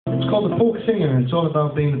called The Folk Singer, and it's all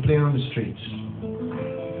about being a player on the streets.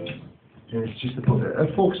 And it's just a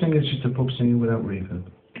folk singer is just a pub singer without reverb.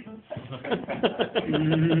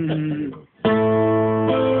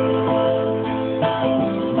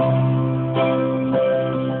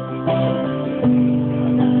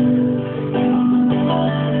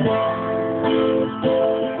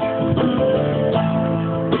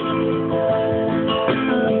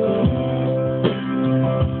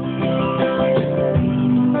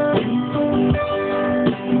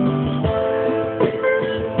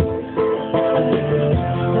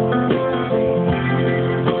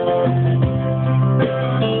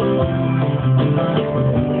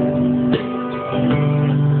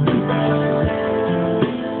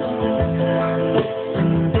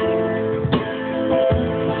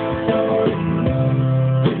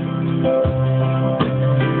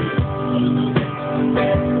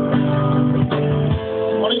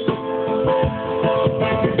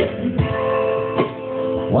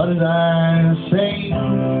 What did I say?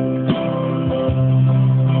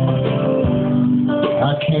 I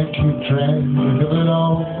can't keep track of it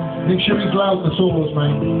all. Make sure he's loud in the solos,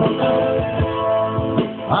 man.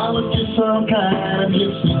 I was just some kind of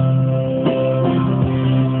gypsy,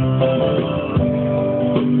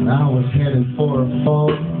 and I was headed for a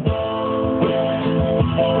fall.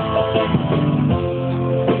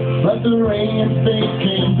 But the rain and fate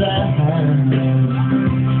came down,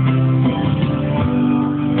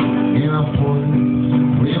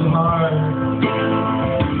 real hard.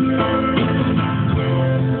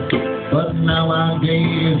 But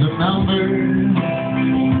nowadays a number,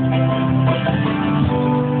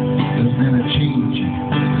 there's been a change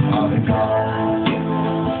of the guard.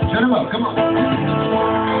 Turn him up, come on.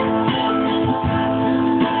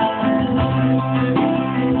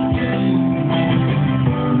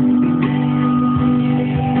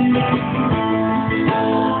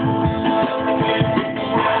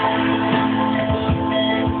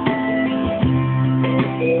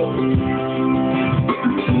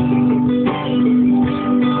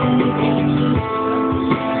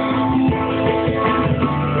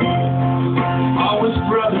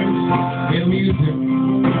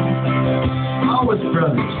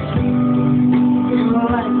 Brothers in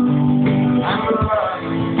life and love.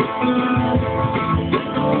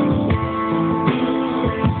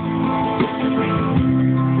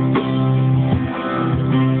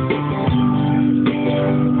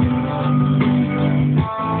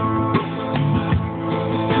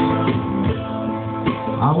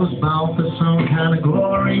 I was bound for some kind of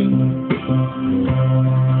glory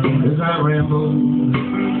as I rambled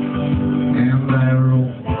and I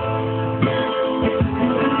wrote.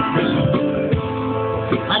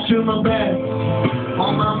 I turned my back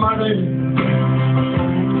on my mother.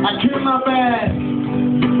 I turned my back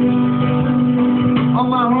on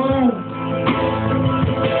my home.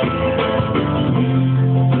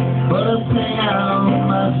 But I sang out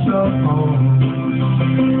my cell phone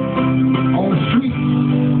on the street,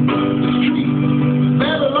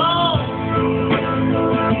 Babylon.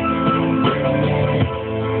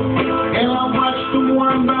 And I watched them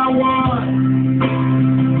one by one.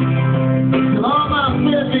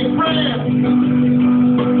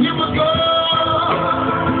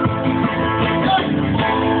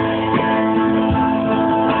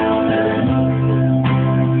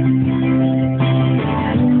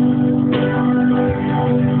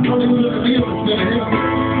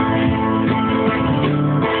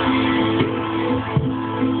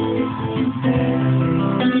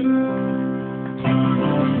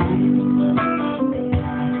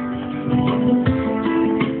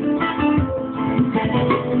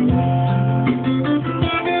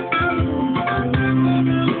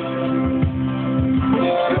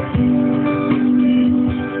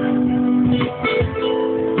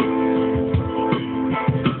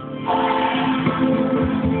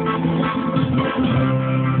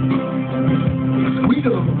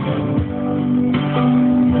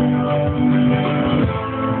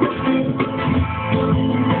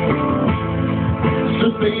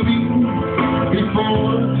 Baby,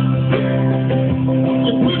 before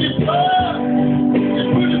you put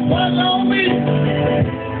your paws on me.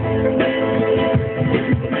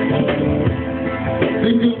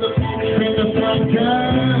 Think of the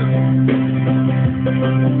sunshine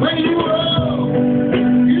when you were all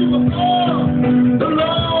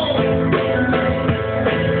alone.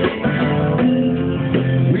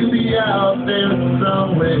 We'll be out there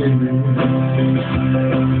somewhere.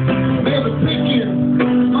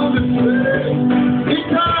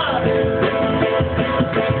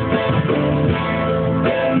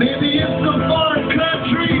 Maybe it's some foreign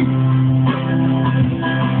country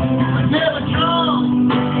I never come.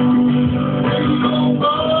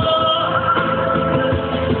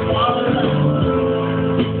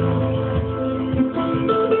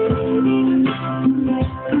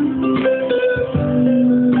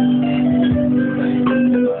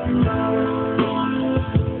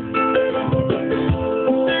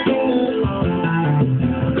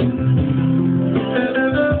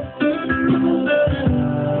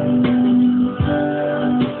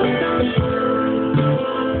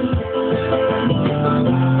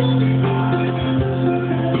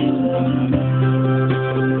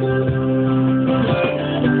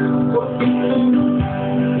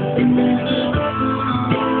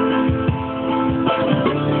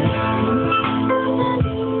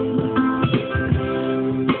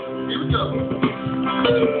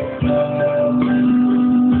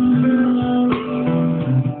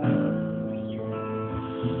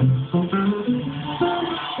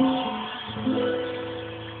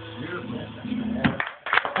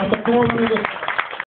 the foreman of the